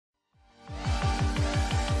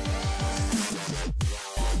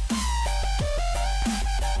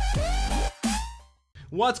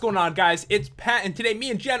What's going on, guys? It's Pat, and today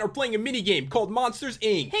me and Jen are playing a mini game called Monsters,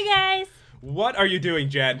 Inc. Hey guys! What are you doing,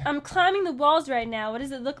 Jen? I'm climbing the walls right now. What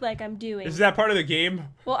does it look like I'm doing? Is that part of the game?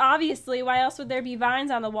 Well, obviously. Why else would there be vines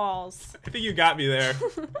on the walls? I think you got me there.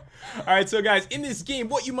 Alright, so guys, in this game,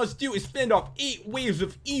 what you must do is fend off 8 waves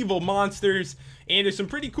of evil monsters. And there's some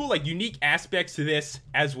pretty cool, like, unique aspects to this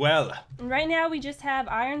as well. And right now, we just have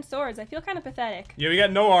iron swords. I feel kind of pathetic. Yeah, we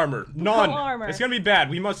got no armor. None. No armor. It's gonna be bad.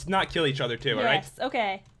 We must not kill each other, too, alright? Yes,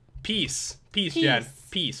 okay. Peace. Peace, Jen.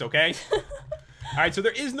 Peace, okay? Alright, so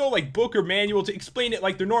there is no, like, book or manual to explain it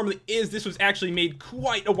like there normally is. This was actually made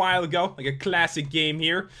quite a while ago, like a classic game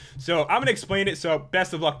here. So I'm gonna explain it, so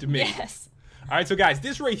best of luck to me. Yes. Alright, so guys,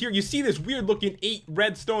 this right here, you see this weird looking 8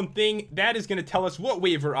 redstone thing? That is gonna tell us what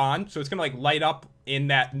wave we're on. So it's gonna, like, light up in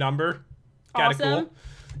that number. Kinda Awesome. cool.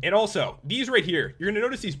 And also, these right here, you're gonna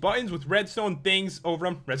notice these buttons with redstone things over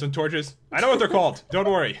them. Redstone torches. I know what they're called. Don't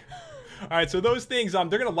worry. Alright, so those things, they're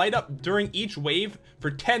gonna light up during each wave for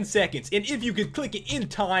 10 seconds. And if you could click it in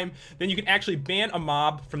time, then you can actually ban a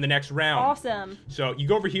mob from the next round. Awesome. So you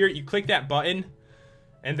go over here, you click that button,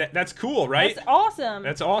 and that's cool, right? That's awesome.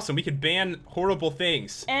 That's awesome. We could ban horrible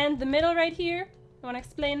things. And the middle right here, you want to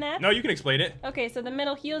explain that? No, you can explain it. Okay, so the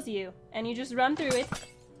middle heals you, and you just run through it,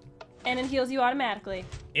 and it heals you automatically.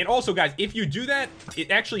 And also, guys, if you do that, it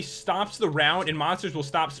actually stops the round, and monsters will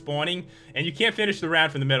stop spawning, and you can't finish the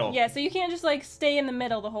round from the middle. Yeah, so you can't just, like, stay in the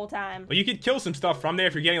middle the whole time. But you could kill some stuff from there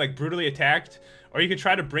if you're getting, like, brutally attacked. Or you could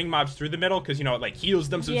try to bring mobs through the middle, because, you know, it, like, heals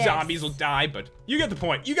them so Yes. zombies will die. But you get the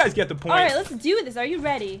point. You guys get the point. Alright, let's do this. Are you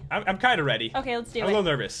ready? I'm kind of ready. Okay, let's do it. I'm a little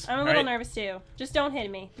nervous. I'm a little nervous, too. Just don't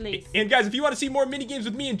hit me, please. And guys, if you want to see more mini games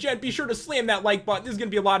with me and Jen, be sure to slam that like button. This is going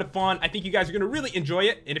to be a lot of fun. I think you guys are going to really enjoy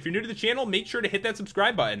it. And if you're new to the channel, make sure to hit that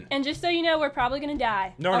subscribe button. And just so you know, we're probably gonna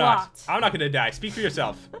die. No, we're a not. lot. I'm not going to die. Speak for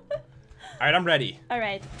yourself. Alright, I'm ready.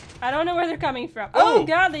 Alright. I don't know where they're coming from. Oh! Oh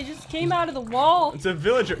god, they just came out of the wall. It's a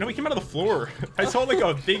villager. No, we came out of the floor. I saw like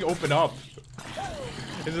a thing open up.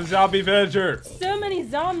 It's a zombie villager. So many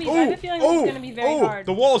zombies. I have a feeling this is gonna be very hard.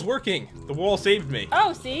 The wall's working. The wall saved me.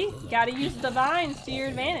 Oh, see? Gotta use the vines to your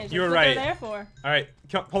advantage. You were That's what right. they're there for. Alright,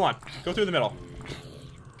 hold on. Go through the middle.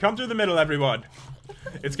 Come through the middle, everyone.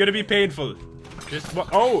 It's gonna be painful. Just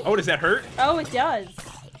oh, does that hurt? Oh, it does.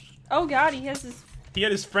 Oh god, he has his... He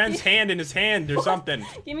had his friend's hand in his hand or something.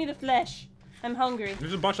 Give me the flesh. I'm hungry.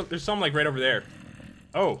 There's some like right over there.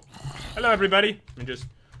 Oh. Hello, everybody. And just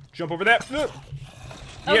jump over that.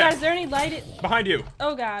 Oh Yeah. god, is there any light? Behind you.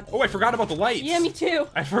 Oh god. Oh, I forgot about the lights. Yeah, me too.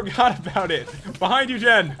 I forgot about it. Behind you,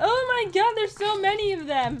 Jen. Oh my god, there's so many of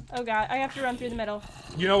them. Oh god, I have to run through the middle.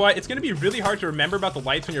 You know what? It's gonna be really hard to remember about the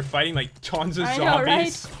lights when you're fighting like tons of I zombies. know,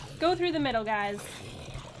 right? Go through the middle, guys.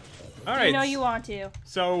 All right. You know you want to.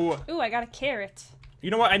 So, Ooh, I got a carrot. you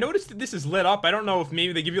know what? I noticed that this is lit up. I don't know if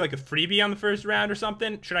maybe they give you like a freebie on the first round or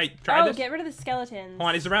something. Should I try this? Get rid of the skeletons. Hold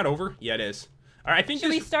on, is the round over? Yeah, it is. All right, I think Should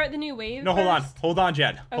we this... start the new wave No, first? hold on,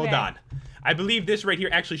 Jen. Hold Okay. on. I believe this right here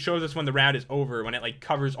actually shows us when the round is over, when it like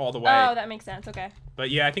covers all the way. Oh, that makes sense. Okay. But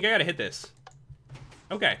yeah, I think I gotta hit this.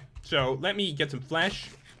 Okay, so let me get some flesh.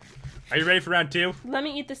 Are you ready for round 2? Let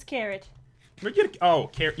me eat this carrot. Where'd you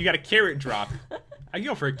get you got a carrot drop. I can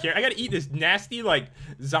go for a carrot. I gotta eat this nasty like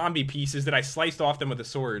zombie pieces that I sliced off them with a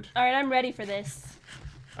sword. All right, I'm ready for this.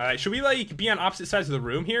 Should we like be on opposite sides of the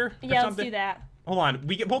room here? Or Yeah, let's something? do that. Hold on,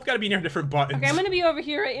 both gotta be near different buttons. Okay, I'm gonna be over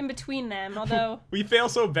here in between them, although... We fail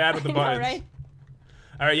so bad with the I know, buttons. right?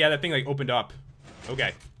 All right, yeah, that thing like opened up.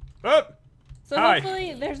 Okay. Oh, So Hi.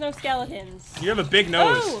 hopefully there's no skeletons. you have a big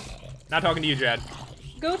nose. Oh! Not talking to you, Jad.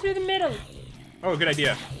 Go through the middle. Oh, good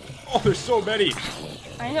idea. Oh, there's so many.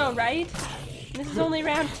 I know, right? This is only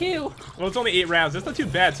round 2. Well, it's only 8 rounds. That's not too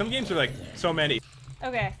bad. Some games are like so many.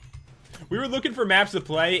 Okay. We were looking for maps to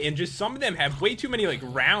play, and just some of them have way too many like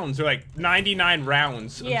rounds, or like 99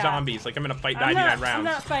 rounds of Yeah. zombies. Like I'm gonna fight 99 rounds. I'm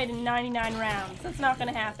not fighting 99 rounds. That's not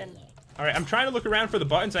gonna happen. All right, I'm trying to look around for the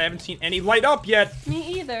buttons. I haven't seen any light up yet.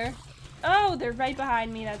 Me either. Oh, they're right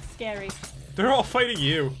behind me. That's scary. They're all fighting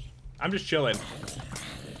you. I'm just chilling.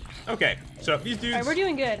 Okay, so these dudes. Alright, we're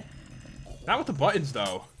doing good. Not with the buttons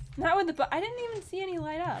though. Not with the I didn't even see any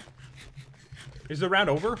light up. Is the round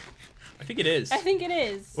over? I think it is. I think it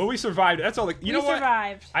is. Well, we survived. That's all. You know we what?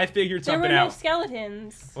 survived. I figured There something were no out.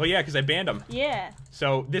 skeletons. Well, yeah, because I banned them. Yeah.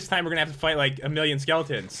 So this time we're gonna have to fight like a million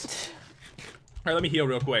skeletons. All right, let me heal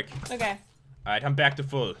real quick. Okay. All right, I'm back to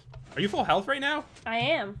full. Are you full health right now? I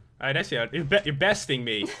am. All right, I see. You're besting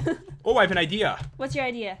me. Oh, I have an idea. What's your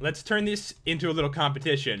idea? Let's turn this into a little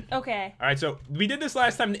competition. Okay. All right, so we did this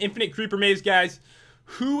last time in the Infinite Creeper Maze, guys.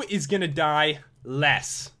 Who is gonna die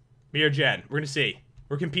less? Me or Jen? We're gonna see.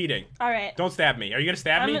 We're competing. All right. Don't stab me. Are you gonna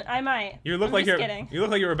stab me? I might. You look I'm like just you're. kidding. You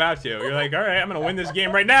look like you're about to. You're like, all right, I'm gonna win this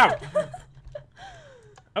game right now.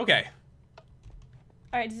 Okay.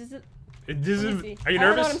 All right. This is. This Let is. me see. Are you I don't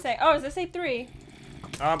know nervous? what I'm saying. Oh, does it say 3?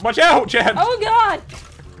 Watch out, Chad. Oh God!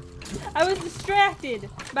 I was distracted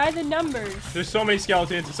by the numbers. There's so many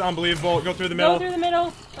skeletons. It's unbelievable. Go through the middle. Go through the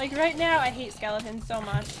middle. Like right now, I hate skeletons so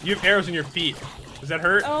much. You have arrows in your feet. Does that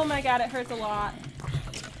hurt? Oh my God, it hurts a lot.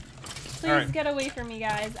 Please Alright. get away from me,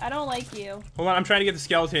 guys. I don't like you. Hold on. I'm trying to get the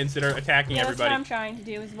skeletons that are attacking Yeah, that's what everybody. I'm trying to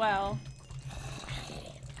do as well.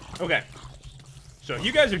 Okay. So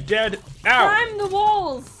you guys are dead. Ow! Climb the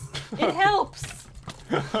walls. It helps.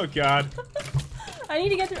 Oh God. I need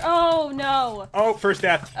to get through. Oh no. Oh, first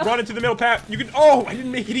death. Run into the middle path. You can. Oh, I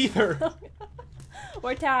didn't make it either.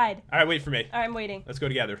 We're tied. All right, wait for me. All right, I'm waiting. Let's go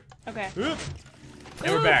together. Okay. Oop.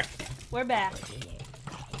 And we're Ooh. back. We're back.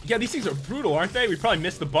 Yeah, these things are brutal, aren't they? We probably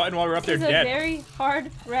missed the button while we were up there This is a dead. very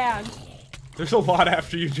hard round. There's a lot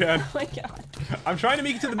after you, Jen. Oh my God. I'm trying to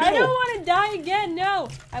make it to the I middle. don't want to die again. No,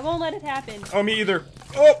 I won't let it happen. Oh, me either.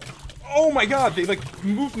 Oh, oh my God! They like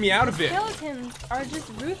moved me out of it. All Skeletons are just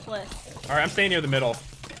ruthless. right, I'm staying near the middle.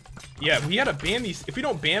 Yeah, we gotta ban these. If we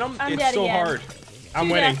don't ban them, I'm it's dead so again. hard. I'm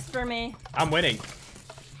 2 winning. deaths for me. I'm winning.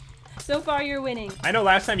 So far, you're winning. I know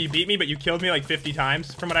last time you beat me, but you killed me like 50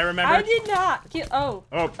 times, from what I remember. I did not. Oh.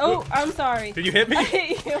 Oh. Oh, I'm sorry. Did you hit me? I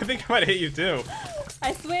hit you. I think I might have hit you too.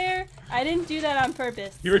 I swear, I didn't do that on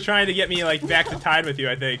purpose. You were trying to get me like back to tied with you,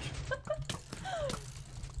 I think.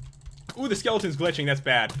 Ooh, the skeleton's glitching. That's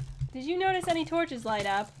bad. Did you notice any torches light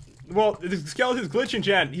up? Well, the skeleton's glitching,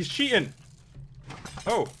 Jen. He's cheating.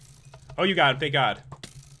 Oh. Oh, you got him. Thank God.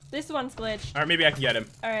 This one's glitched. All right, maybe I can get him.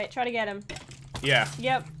 All right, try to get him. Yeah.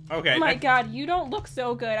 Yep. Okay. Oh my God, you don't look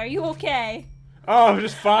so good. Are you okay? Oh,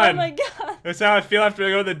 just fine. Oh my God. That's how I feel after I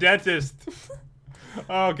go to the dentist.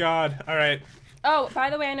 Oh God. All right. Oh, by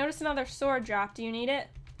the way, I noticed another sword drop. Do you need it?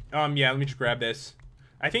 Yeah. Let me just grab this.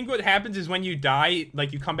 I think what happens is when you die,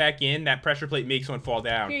 like you come back in, that pressure plate makes one fall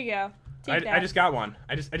down. Here you go. Take that. I just got one.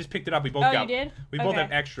 I just picked it up. We both Oh, got. you did? We both Okay.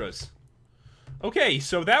 have extras. Okay,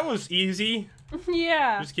 so that was easy.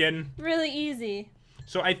 Yeah. Just kidding. Really easy.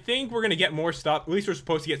 So I think we're gonna get more stuff. At least we're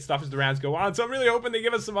supposed to get stuff as the rounds go on. So I'm really hoping they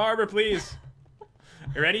give us some armor, please.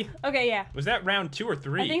 You ready? Okay, yeah. Was that round 2 or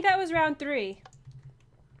 3? I think that was round 3.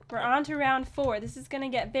 We're on to round 4. This is gonna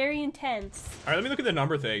get very intense. All right, let me look at the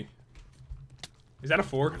number thing. Is that a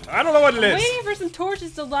 4? I don't know what it is. Waiting for some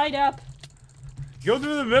torches to light up. Go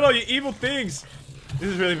through the middle, you evil things. This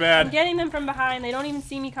is really I'm bad. getting them from behind. They don't even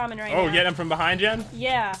see me coming right now. Oh, get him from behind, Jen?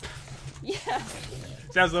 Yeah. Yeah.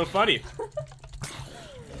 Sounds a little funny.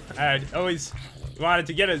 I always wanted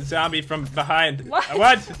to get a zombie from behind. What?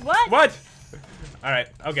 What? What? What? All right.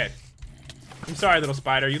 Okay. I'm sorry, little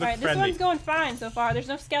spider. You look Alright, this friendly. one's going fine so far. There's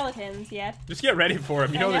no skeletons yet. Just get ready for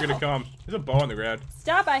them. You I know they're know. gonna come. There's a bow on the ground.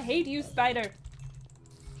 Stop, I hate you, spider.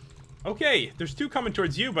 Okay, there's 2 coming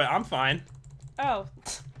towards you, but I'm fine. Oh.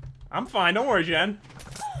 I'm fine. Don't worry, Jen.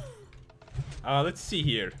 Let's see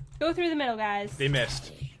here. Go through the middle, guys. They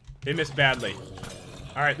missed. They missed badly.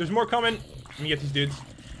 All right, there's more coming. Let me get these dudes.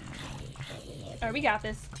 Alright, we got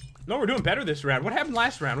this. No, we're doing better this round. What happened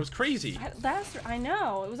last round? It was crazy. I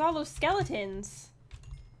know. It was all those skeletons.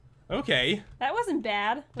 Okay. That wasn't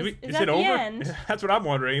bad. Do we, Is is that it the over? end? That's what I'm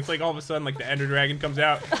wondering. It's like all of a sudden, like the Ender Dragon comes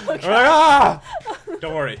out. Oh, We're like, God. ah!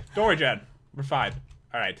 Don't worry. Don't worry, Jen. We're fine.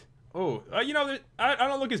 All right. Oh, you know, I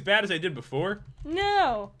don't look as bad as I did before.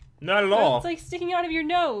 No. Not at all. It's like sticking out of your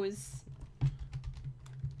nose.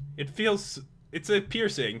 It feels. It's a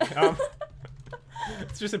piercing.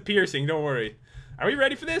 It's just a piercing. Don't worry. Are we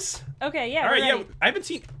ready for this? Okay, yeah. All right. we're Yeah. ready. I haven't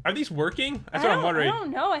seen. Are these working? That's what I'm wondering. I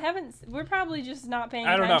don't know. I haven't. We're probably just not paying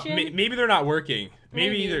I don't know. attention. Maybe they're not working.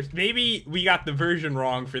 Maybe. Maybe we got the version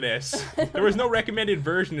wrong for this. There was no recommended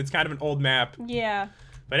version. It's kind of an old map, Yeah.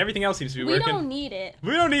 but everything else seems to be We working. don't need it.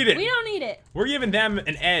 We don't need it. We don't need it. We're giving them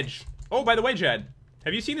an edge. Oh, by the way, Jed,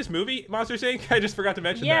 have you seen this movie, Monsters Inc? I just forgot to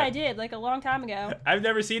mention Yeah, that. I did, like a long time ago. I've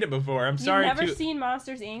never seen it before. I'm sorry You've never to. seen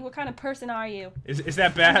Monsters Inc. What kind of person are you? Is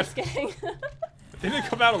that I'm bad? just kidding. Didn't it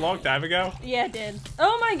come out a long time ago? Yeah, it did.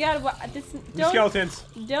 Oh my God! What? The Don't skeletons.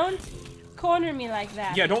 corner me like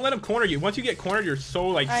that. Yeah, don't let them corner you. Once you get cornered, you're so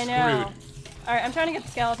like I screwed. know. All right, I'm trying to get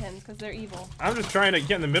the skeletons because they're evil. I'm just trying to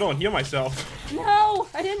get in the middle and heal myself. No,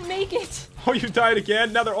 I didn't make it. Oh, you died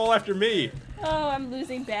again? Now they're all after me. Oh, I'm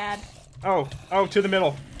losing bad. Oh, to the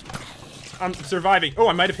middle. I'm surviving. Oh,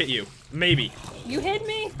 I might have hit you. Maybe. You hit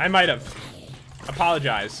me? I might have.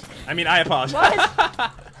 Apologize. I mean, I apologize.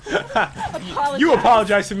 What? Apologize. You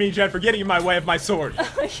apologize to me, Jed, for getting in my way of my sword.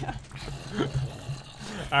 Oh my God.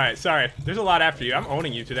 Alright, sorry. There's a lot after you. I'm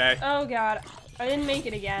owning you today. Oh God. I didn't make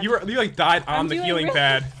it again. You like died on the healing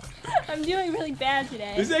pad. I'm doing really bad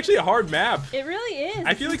today. This is actually a hard map. It really is.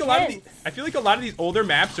 I feel like a lot of these older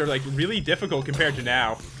maps are like really difficult compared to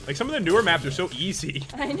now. Like some of the newer maps are so easy.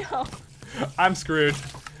 I know. I'm screwed.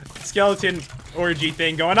 Skeleton orgy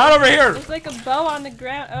thing going on over here. There's like a bow on the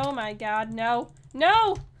ground. Oh my god, no.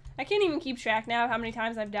 No! I can't even keep track now of how many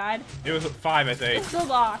times I've died. It was 5, I think. It's a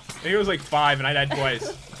lot. I think it was like 5 and I died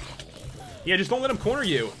twice. Yeah, just don't let them corner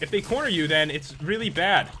you. If they corner you, then it's really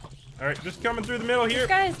bad. All right, just coming through the middle here. This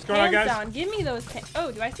guy's What's going on, guys? on. Give me those pants.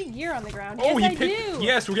 Oh, do I see gear on the ground? Oh, Yes, he picked. do.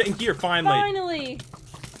 Yes, we're getting gear finally. Finally.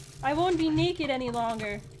 I won't be naked any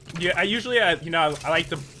longer. Yeah, I usually, you know, I like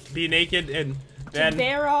to be naked and then. To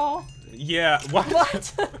bear all. Yeah. What?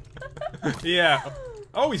 What? Yeah.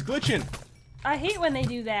 Oh, he's glitching. I hate when they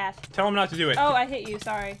do that. Tell him not to do it. Oh, I hit you.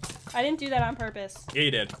 Sorry. I didn't do that on purpose. Yeah,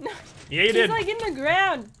 you did. Yeah, you He's did. like in the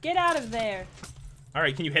ground. Get out of there. All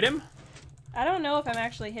right, can you hit him? I don't know if I'm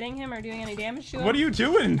actually hitting him or doing any damage to him. What are you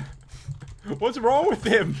doing? What's wrong with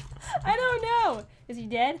him? I don't know. Is he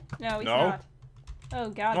dead? No, he's No. not. Oh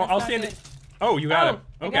god. No, that's I'll not stand good. it. Oh, you got him.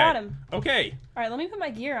 I Okay. got him. Okay. All right, let me put my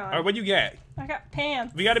gear on. All right, what'd you get? I got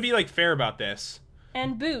pants We got to be like fair about this.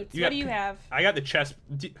 and boots. You What got do you have? I got the chest.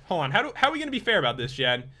 Hold on. How are we gonna be fair about this,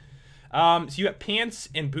 Jen? So you got pants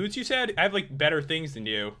and boots. You said I have like better things than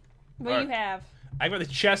you. What do All you right. have? I got the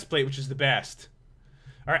chest plate, which is the best.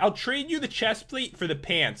 All right, I'll trade you the chest plate for the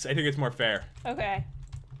pants. I think it's more fair. Okay.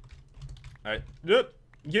 All right, Yep.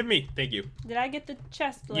 Give me. Thank you. Did I get the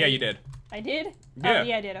chest plate? Yeah, you did. I did? Yeah. Oh,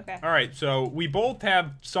 yeah, I did. Okay. All right, so we both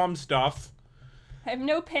have some stuff. I have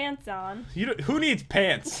no pants on. Who needs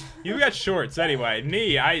pants? You got shorts anyway.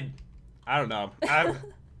 Me, I don't know.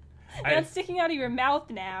 That's sticking out of your mouth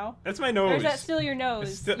now. That's my Or nose. is that still your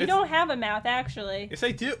nose? You it's- don't have a mouth, actually. Yes,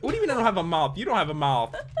 I do. What do you mean I don't have a mouth? You don't have a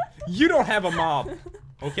mouth. You don't have a mouth.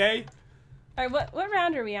 Okay? All right, what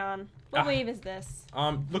round are we on? What Ah. wave is this?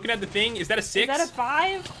 Looking at the thing, is that a 6? Is that a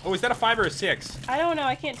 5? Oh, is that a 5 or a 6? I don't know.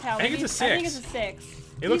 I can't tell. I think Maybe- it's a I think 6. it's a 6.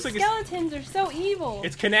 It looks like These skeletons are so evil.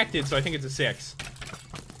 It's connected, so I think it's a 6.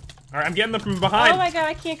 All right, I'm getting them from behind. Oh my god,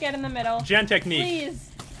 I can't get in the middle. Gen technique. Please.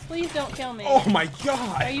 Please don't kill me. Oh my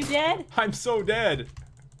god. Are you dead? I'm so dead.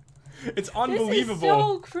 It's This is unbelievable.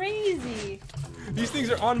 so crazy. These things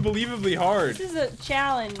are unbelievably hard. This is a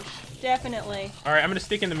challenge, definitely. All right, I'm gonna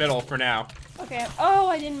stick in the middle for now. Okay. Oh,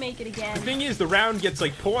 I didn't make it The again. thing is, the round gets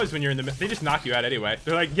like paused when you're in the middle. They just knock you out anyway.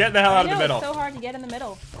 They're like, get the hell out I of know, the middle. it's so hard to get in the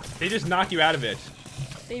middle. They just knock you out of it.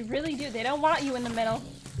 They really do. They don't want you in the middle.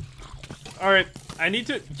 All right, I need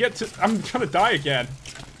to get to. I'm gonna die again.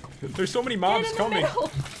 There's so many mobs Get in the coming.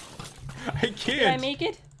 middle. I can't. Did I make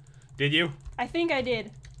it? Did you? I think I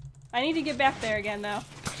did. I need to get back there again, though.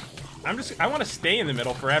 I want to stay in the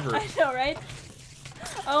middle forever. I know, right?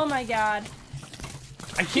 Oh my god.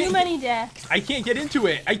 I can't. Too many deaths. I can't get into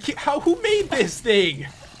it. I can't. Who made this thing?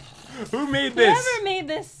 Who made this? Whoever made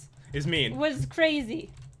this Is mean. was crazy.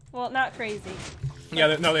 Well, not crazy.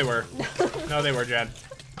 Yeah. No, they were. No, they were, Jen.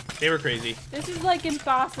 They were crazy. This is like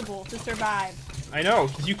impossible to survive. I know,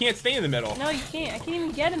 because you can't stay in the middle. No, you can't. I can't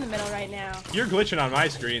even get in the middle right now. You're glitching on my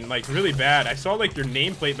screen, like, really bad. I saw, like, your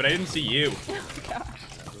nameplate, but I didn't see you. Oh god.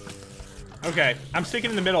 Okay, I'm sticking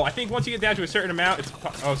in the middle. I think once you get down to a certain amount, it's...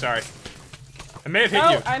 Oh, sorry. I may have hit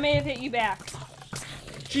Oh, you. I may have hit you back.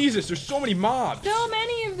 Jesus, there's so many mobs. So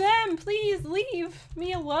many of them. Please leave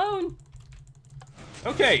me alone.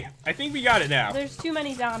 Okay, I think we got it now. There's too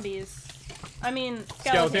many zombies. I mean,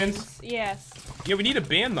 Skeletons? skeletons. Yes. Yeah, we need to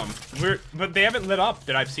ban them. But they haven't lit up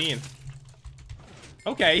that I've seen.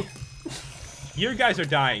 Okay. Your guys are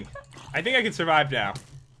dying. I think I can survive now.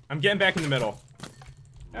 I'm getting back in the middle.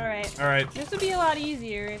 Alright. Alright, This would be a lot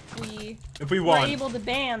easier if we were were able to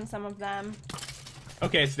ban some of them.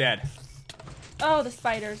 Okay, it's dead. Oh, the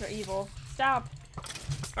spiders are evil. Stop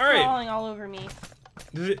Alright. crawling all over me.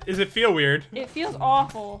 Does it feel weird? It feels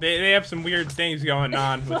awful. They have some weird things going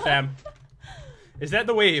on with them. Is that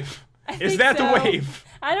the wave? I Is think that so. the wave?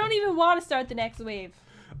 I don't even want to start the next wave.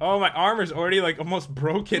 Oh, my armor's already like almost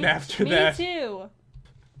broken after Me that. too.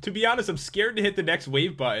 To be honest, I'm scared to hit the next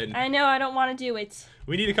wave button. I know, I don't want to do it.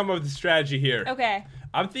 We need to come up with a strategy here. Okay.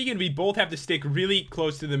 I'm thinking we both have to stick really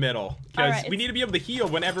close to the middle. Because Alright, we need to be able to heal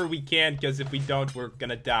whenever we can, because if we don't, we're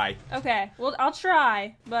gonna die. Okay. Well, I'll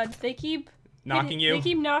try, but they keep... Knocking you? They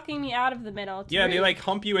keep knocking me out of the middle. It's Yeah, they rude. like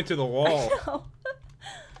hump you into the wall. No.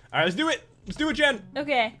 Alright, let's do it! Let's do it, Jen!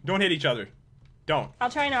 Okay. Don't hit each other. Don't. I'll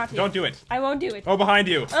try not to. Don't do it. I won't do it. Oh, behind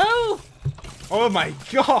you. Oh! Oh my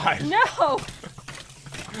god! No!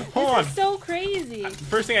 Hold on. This is so crazy.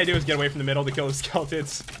 First thing I do is get away from the middle to kill the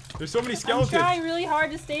skeletons. There's so many I'm skeletons. trying really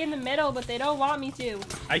hard to stay in the middle, but they don't want me to.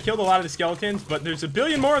 I killed a lot of the skeletons, but there's a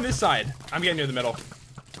billion more on this side. I'm getting near the middle.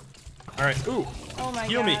 All right. Ooh. Oh my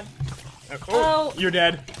Heal god. me. Oh, you're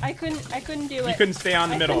dead. I couldn't do it. You couldn't stay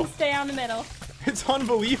on the middle. I couldn't stay on the middle. It's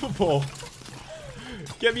unbelievable.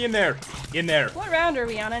 Get me in there. In there. What round are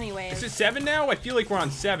we on anyways? Is it 7 now? I feel like we're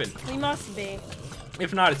on 7. We must be.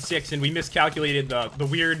 If not, it's 6, and we miscalculated the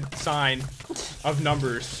weird sign of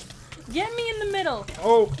numbers. Get me in the middle.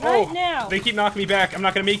 Oh, Right now. They keep knocking me back. I'm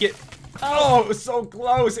not gonna make it. Oh. Oh, it was so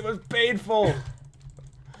close. It was painful. All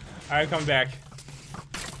right, come back.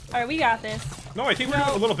 All right, we got this. No, I think we're No.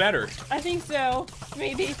 doing a little better. I think so.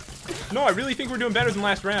 Maybe. No, I really think we're doing better than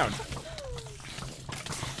last round.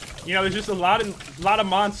 You know, there's just a lot of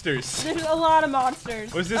monsters. There's a lot of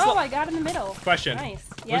monsters. Was this Oh, li- I got in the middle. Question. Nice.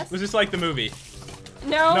 Yes. Was this like the movie?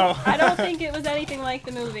 No, No. I don't think it was anything like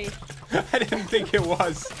the movie. I didn't think it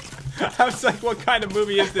was. I was like, what kind of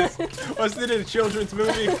movie is this? Wasn't it a children's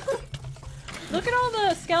movie? Look at all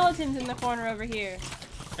the skeletons in the corner over here.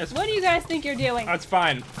 That's, What do you guys think you're doing? that's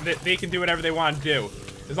fine. They can do whatever they want to do.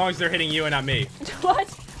 As long as they're hitting you and not me. What?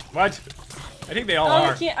 What? I think they all Oh,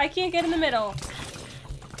 are. I can't get in the middle.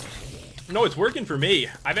 No, it's working for me.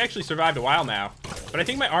 I've actually survived a while now. But I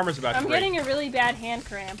think my armor's about to I'm break. getting a really bad hand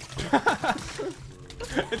cramp.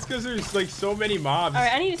 It's because there's like so many mobs. All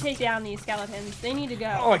right, I need to take down these skeletons. They need to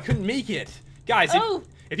go. Oh, I couldn't make it. Guys, Oh.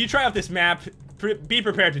 if you try out this map, be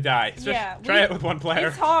prepared to die. Especially- Yeah, Try it with one player.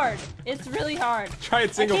 It's hard. It's really hard. Try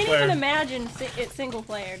it single I can't player. even imagine it single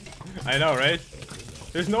playered. I know, right?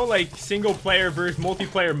 There's no like single player versus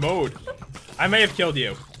multiplayer mode. I may have killed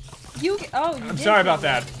you. You I'm did sorry kill about me.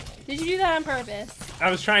 that. Did you do that on purpose? I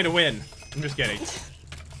was trying to win. I'm just kidding.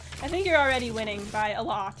 I think you're already winning by a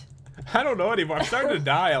lot. I don't know anymore. I'm starting to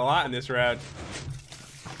die a lot in this round.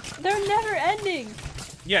 They're never ending.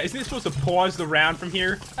 Yeah, isn't it supposed to pause the round from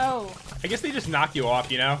here? Oh. I guess they just knock you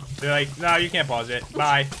off, you know? They're like, no, you can't pause it.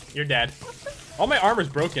 Bye. You're dead. All my armor's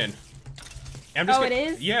broken. I'm just Oh, gonna- it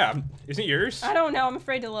is? Yeah. Isn't it yours? I don't know. I'm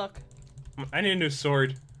afraid to look. I need a new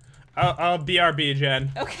sword. I'll BRB,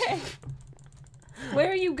 Jen. Okay. Where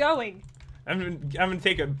are you going? I'm gonna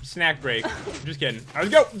take a snack break. I'm just kidding. All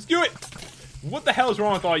right, let's go. Let's do it. What the hell is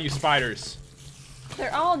wrong with all you spiders?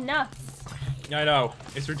 They're all nuts. I know.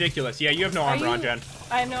 It's ridiculous. Yeah, you have no Are armor on, you- Jen.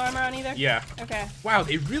 I have no armor on either? Yeah. Okay. Wow,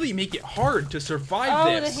 they really make it hard to survive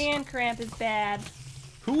Oh, this. the hand cramp is bad.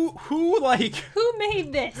 Who like? Who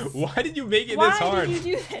made this? Why did you make it Why this hard? did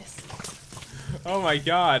you do this? Oh my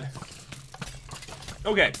god.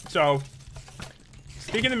 Okay, so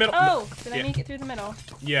stick in the middle. Oh, did I Yeah. make it through the middle?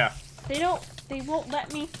 Yeah, They won't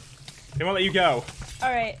let me. they won't let you go.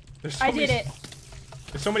 All right, There's so I many, did it.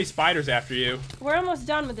 There's so many spiders after you. We're almost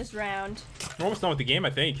done with this round. We're almost done with the game, I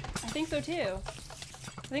think. I think so too.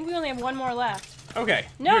 I think we only have one more left. Okay.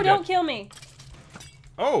 No, you're don't good. kill me.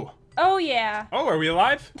 Oh, Oh yeah. oh, are we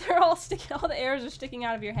alive? They're all sticking. All the arrows are sticking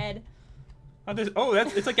out of your head. That's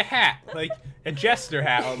it's like a hat, like a jester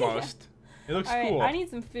hat almost. It looks All right, cool. I need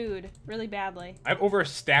some food really badly. I have over a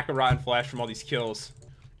stack of rotten flesh from all these kills.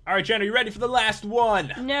 All right, Jen, are you ready for the last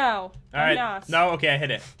one? No, All I'm right. not. No, okay, I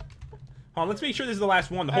hit it. Hold on, let's make sure this is the last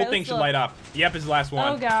one. The All whole right, thing let's should look. light up. Yep, it's the last one.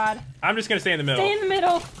 Oh god. I'm just gonna stay in the middle. Stay in the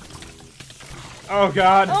middle. Oh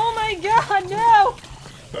god. Oh my god, no!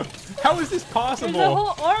 How is this There's possible? a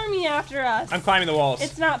whole army after us. I'm climbing the walls.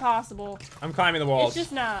 It's not possible. I'm climbing the walls. It's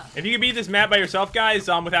just not. If you can beat this map by yourself, guys,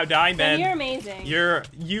 without dying, And then you're amazing.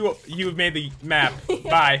 you've made the map.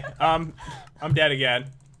 Bye. I'm dead again.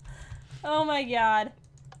 Oh my god.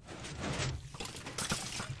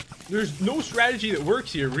 There's no strategy that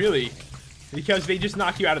works here, really, because they just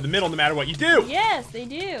knock you out of the middle no matter what you do. Yes, they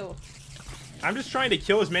do. I'm just trying to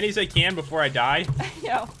kill as many as I can before I die.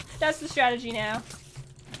 No, that's the strategy now.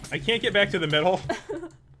 I can't get back to the middle.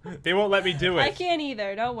 They won't let me do it. I can't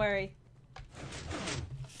either, don't worry.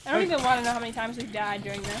 I don't even want to know how many times we've died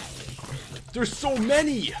during this. There's so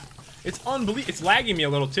many. It's unbelievable. It's lagging me a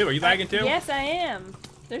little too. Are you lagging too? Yes, I am.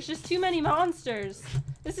 There's just too many monsters.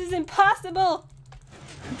 This is impossible.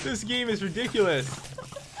 This game is ridiculous.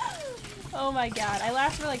 Oh my god, I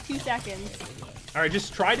last for like 2 seconds. All right,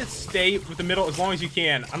 just try to stay with the middle as long as you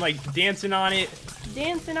can. I'm like dancing on it,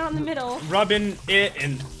 Dancing out in the middle. rubbing it,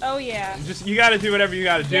 and Oh yeah. just you gotta do whatever you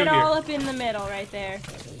gotta do Get here. all up in the middle right there.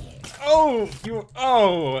 Oh,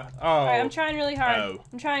 oh. Alright, I'm trying really hard. Oh.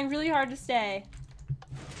 I'm trying really hard to stay.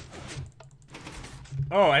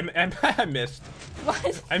 Oh, I missed.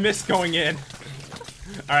 What? I missed going in. All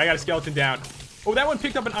right, I got a skeleton down. Oh, that one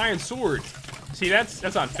picked up an iron sword. See, that's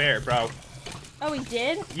unfair, bro. Oh, he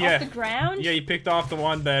did? Yeah. Off the ground? Yeah, he picked off the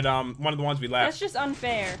one that one of the ones we That's left. just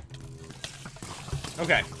unfair.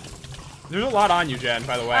 Okay. There's a lot on you, Jen,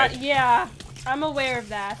 by the way. Yeah, I'm aware of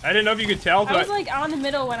that. I didn't know if you could tell, I but was like on the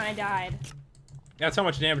middle when I died. that's how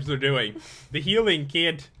much damage they're doing. The healing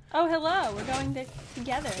can't... Oh, hello. We're going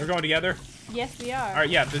together. We're going together? Yes, we are. Alright,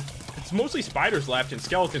 yeah, it's mostly spiders left and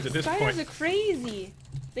skeletons at this Spiders point. are crazy.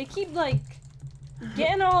 They keep, like,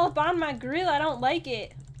 getting all up on my grill. I don't like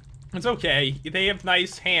it. It's okay. They have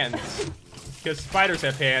nice hands. Because spiders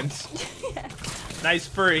have hands. Yeah. Nice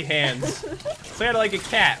furry hands. It's kind of like a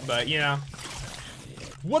cat, but, you know.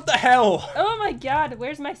 What the hell? Oh my god,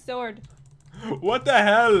 where's my sword? What the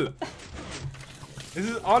hell? This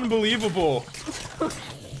is unbelievable.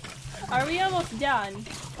 Are we almost done?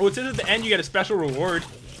 Oh, it says at the end you get a special reward.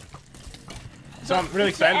 So I'm really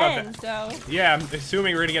It's the excited about end, that. So Yeah, I'm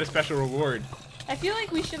assuming we're gonna get a special reward. I feel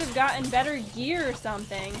like we should have gotten better gear or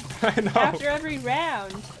something I know. after every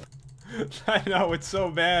round. I know, it's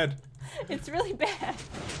so bad. It's really bad.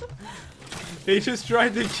 They just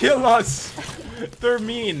tried to kill us. They're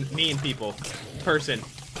mean people. Person.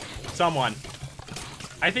 Someone.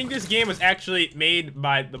 I think this game was actually made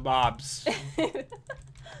by the mobs. Alright,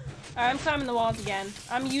 I'm climbing the walls again.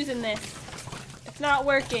 I'm using this. It's not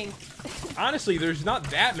working. Honestly, there's not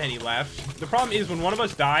that many left. The problem is when one of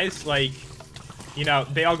us dies, like, you know,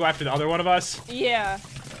 they all go after the other one of us. Yeah.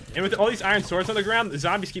 And with all these iron swords on the ground, the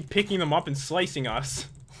zombies keep picking them up and slicing us.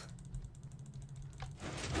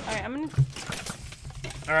 Alright,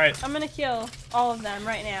 Alright. I'm gonna kill all of them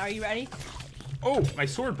right now. Are you ready? Oh, my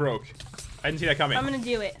sword broke. I didn't see that coming. I'm gonna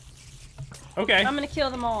do it. Okay. I'm gonna kill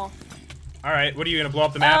them all. Alright, what are you gonna blow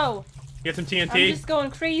up the map? Oh, Get some I'm TNT? just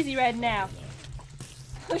going crazy right now.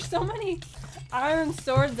 There's so many iron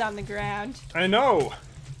swords on the ground. I know.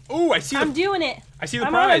 Oh, I see I'm the doing it. I see the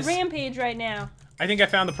I'm prize. on a rampage right now. I think I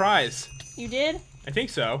found the prize. You did? I think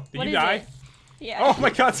so. Did What you is die? it? Yeah. Oh my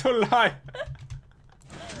god, so did I.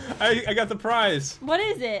 I got the prize. What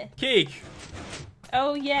is it? Cake.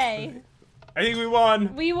 Oh, yay. I think we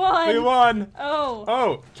won. We won. We won. Oh.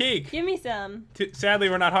 Oh, cake. Give me some. Sadly,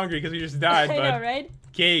 we're not hungry because we just died, I but know, right?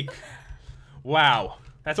 cake. Wow.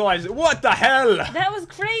 That's all I just... What the hell? That was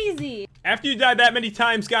crazy. After you die that many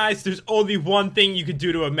times, guys, there's only one thing you could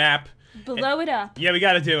do to a map. Blow it up. Yeah, we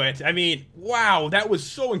gotta do it. I mean, wow, that was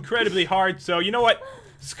so incredibly hard. So, you know what?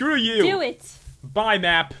 Screw you. Do it. Bye,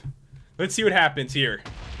 map. Let's see what happens here.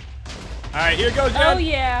 Alright, here goes, Jen. Oh,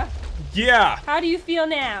 yeah. Yeah. How do you feel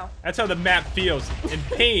now? That's how the map feels. In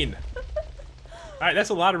pain. Alright, that's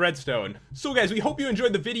a lot of redstone. So guys, we hope you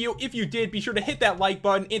enjoyed the video. If you did, be sure to hit that like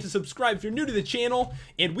button and to subscribe if you're new to the channel.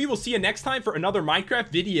 And we will see you next time for another Minecraft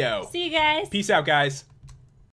video. See you guys. Peace out, guys.